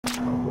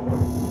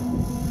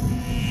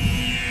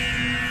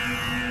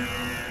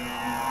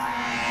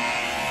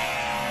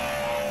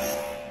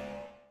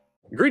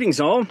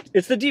Greetings all,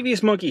 it's the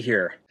Devious Monkey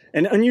here.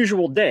 An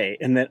unusual day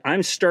in that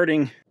I'm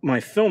starting my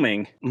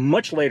filming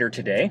much later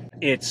today.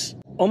 It's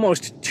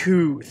almost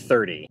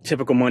 2:30.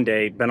 Typical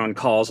Monday, been on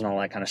calls and all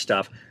that kind of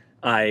stuff.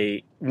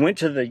 I went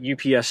to the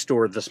UPS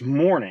store this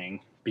morning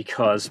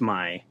because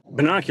my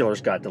binoculars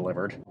got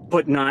delivered,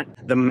 but not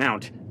the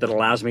mount that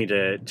allows me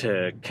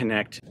to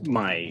connect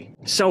my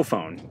cell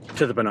phone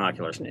to the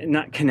binoculars.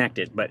 Not connect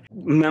it, but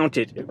mount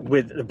it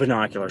with the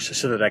binoculars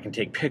so that I can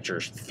take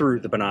pictures through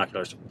the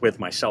binoculars with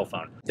my cell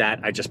phone. That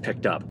I just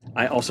picked up.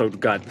 I also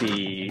got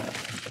the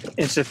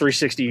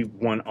Insta360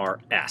 ONE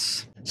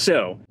RS.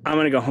 So I'm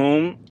gonna go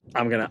home,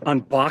 I'm gonna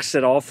unbox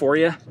it all for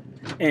you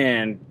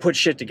and put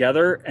shit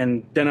together,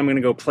 and then I'm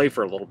gonna go play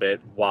for a little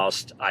bit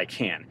whilst I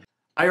can.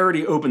 I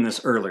already opened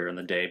this earlier in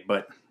the day,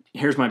 but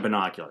here's my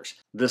binoculars.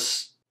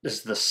 This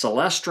is the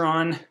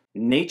Celestron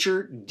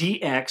Nature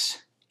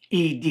DX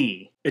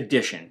ED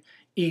edition.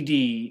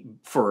 ED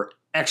for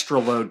extra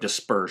low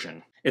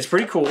dispersion. It's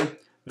pretty cool.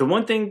 The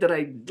one thing that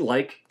I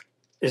like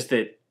is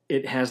that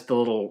it has the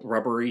little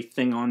rubbery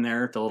thing on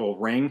there, the little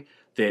ring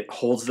that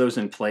holds those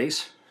in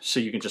place. So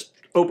you can just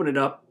open it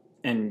up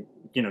and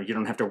you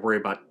don't have to worry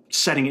about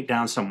setting it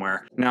down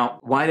somewhere. Now,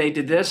 why they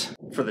did this,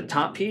 for the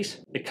top piece,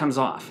 it comes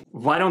off.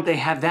 Why don't they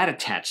have that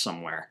attached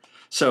somewhere?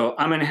 So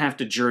I'm gonna have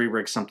to jury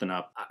rig something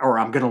up, or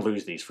I'm gonna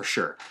lose these for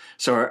sure.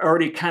 So I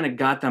already kind of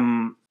got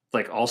them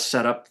like all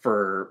set up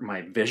for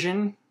my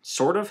vision,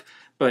 sort of,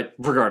 but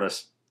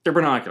regardless, they're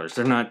binoculars.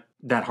 They're not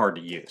that hard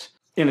to use.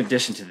 In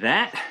addition to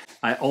that,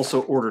 I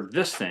also ordered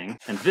this thing,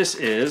 and this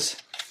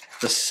is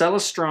the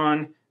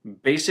Celestron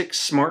Basic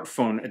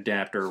Smartphone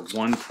Adapter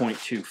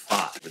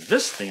 1.25.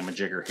 This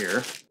thingamajigger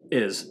here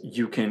is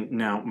you can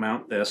now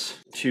mount this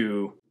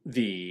to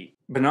the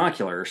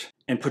binoculars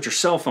and put your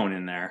cell phone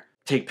in there,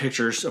 take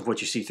pictures of what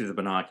you see through the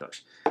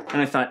binoculars.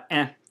 And I thought,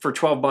 for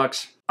 12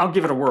 bucks, I'll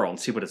give it a whirl and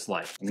see what it's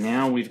like.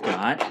 Now we've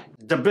got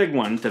the big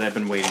one that I've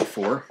been waiting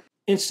for,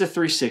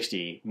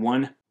 Insta360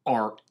 ONE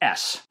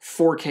RS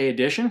 4K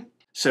edition.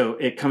 So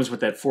it comes with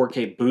that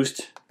 4K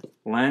boost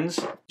lens.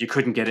 You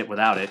couldn't get it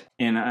without it.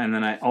 And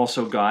then I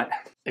also got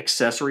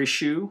accessory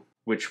shoe,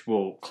 which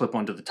will clip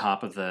onto the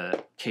top of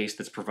the case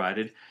that's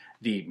provided.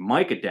 The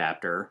mic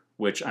adapter,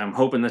 which I'm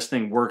hoping this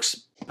thing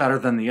works better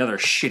than the other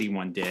shitty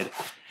one did.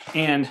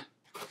 And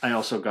I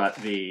also got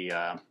the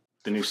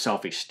new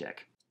selfie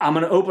stick. I'm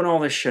gonna open all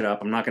this shit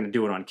up. I'm not gonna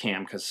do it on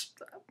cam because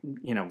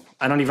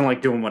I don't even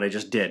like doing what I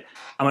just did.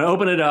 I'm gonna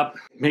open it up,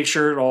 make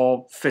sure it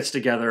all fits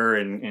together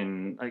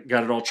and I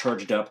got it all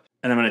charged up,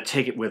 and I'm gonna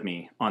take it with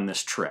me on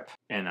this trip.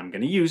 And I'm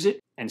gonna use it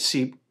and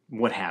see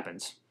what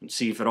happens and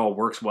see if it all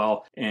works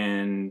well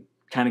and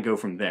kind of go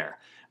from there.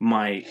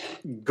 My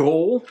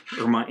goal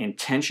or my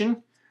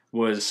intention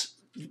was,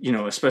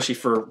 especially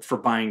for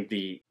buying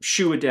the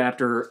shoe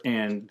adapter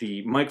and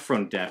the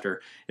microphone adapter,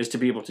 is to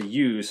be able to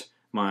use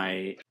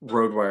my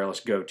Rode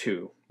Wireless Go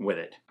 2 with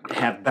it.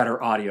 Have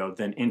better audio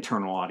than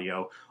internal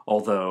audio,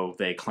 although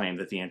they claim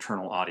that the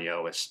internal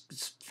audio is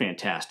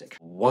fantastic.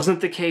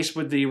 Wasn't the case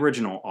with the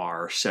original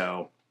R,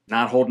 so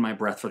not holding my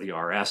breath for the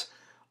RS.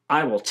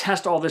 I will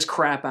test all this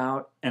crap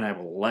out and I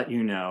will let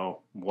you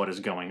know what is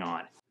going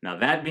on. Now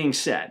that being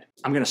said,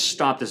 I'm gonna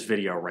stop this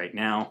video right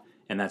now,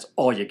 and that's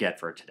all you get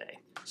for today.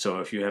 So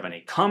if you have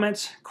any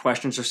comments,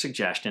 questions, or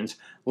suggestions,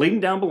 leave them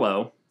down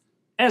below.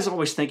 As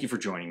always, thank you for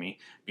joining me.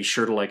 Be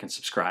sure to like and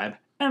subscribe.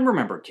 And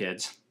remember,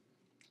 kids,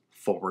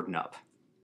 forward and up.